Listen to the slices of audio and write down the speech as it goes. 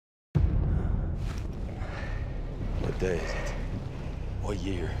day is it? What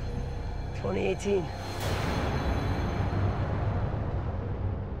year? 2018.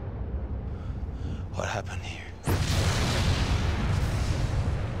 What happened here?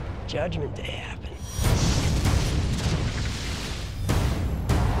 Judgment Day happened.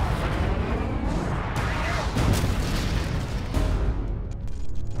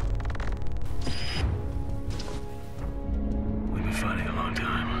 We've been fighting a long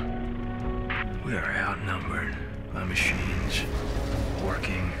time. We are outnumbered by machines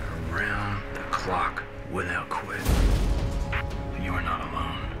working around the clock without quit. But you are not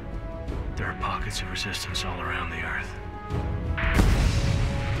alone. There are pockets of resistance all around the Earth.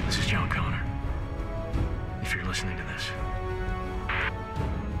 This is John Connor. If you're listening to this,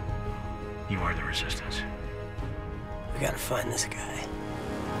 you are the resistance. We gotta find this guy.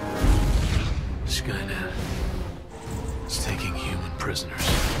 Skynet is taking human prisoners.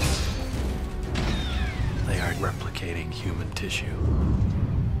 They are replicating human tissue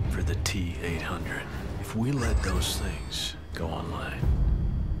for the T-800. If we let those things go online,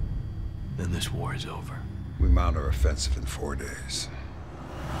 then this war is over. We mount our offensive in 4 days.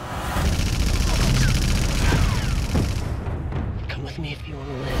 Come with me if you want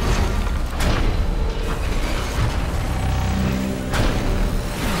to live.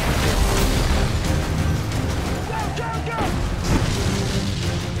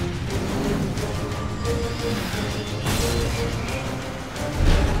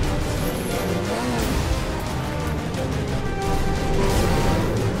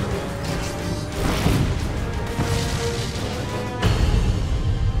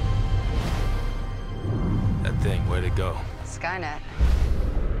 That thing, where'd it go? Skynet.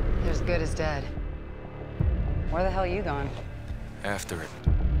 They're as good as dead. Where the hell are you going? After it.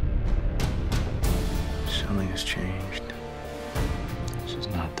 Something has changed. This is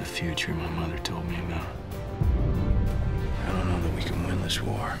not the future my mother told me about. I don't know that we can win this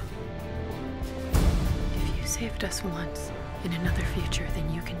war. If you saved us once in another future,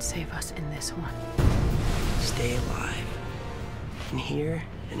 then you can save us in this one. Stay alive. In here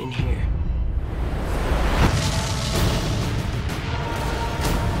and in here.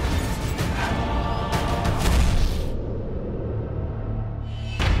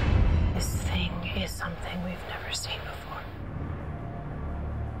 This thing is something we've never seen before.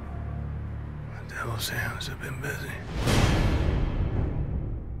 The devil's hands have been busy.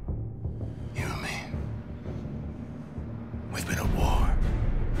 You and me. We've been at war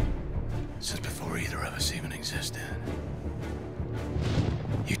since before either of us even existed.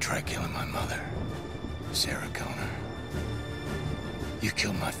 You tried killing my mother, Sarah Connor. You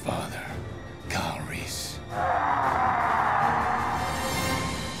killed my father, Kyle Reese.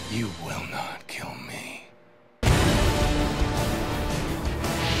 You will not kill me.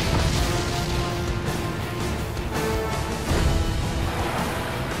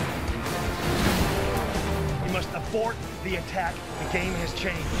 We must abort the attack. The game has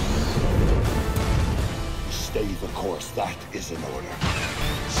changed. Stay the course. That is an order.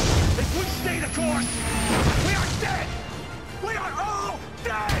 If we stay the course, we are dead! We are all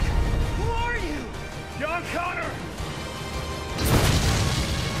dead! Who are you? John Connor!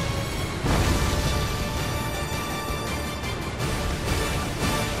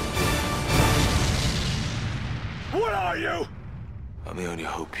 What are you? I'm the only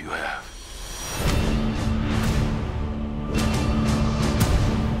hope you have.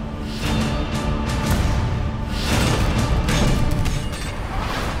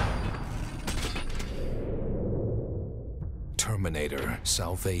 Terminator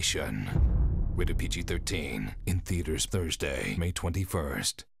Salvation. Rated PG-13. In theaters Thursday, May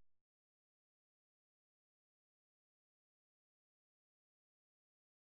 21st.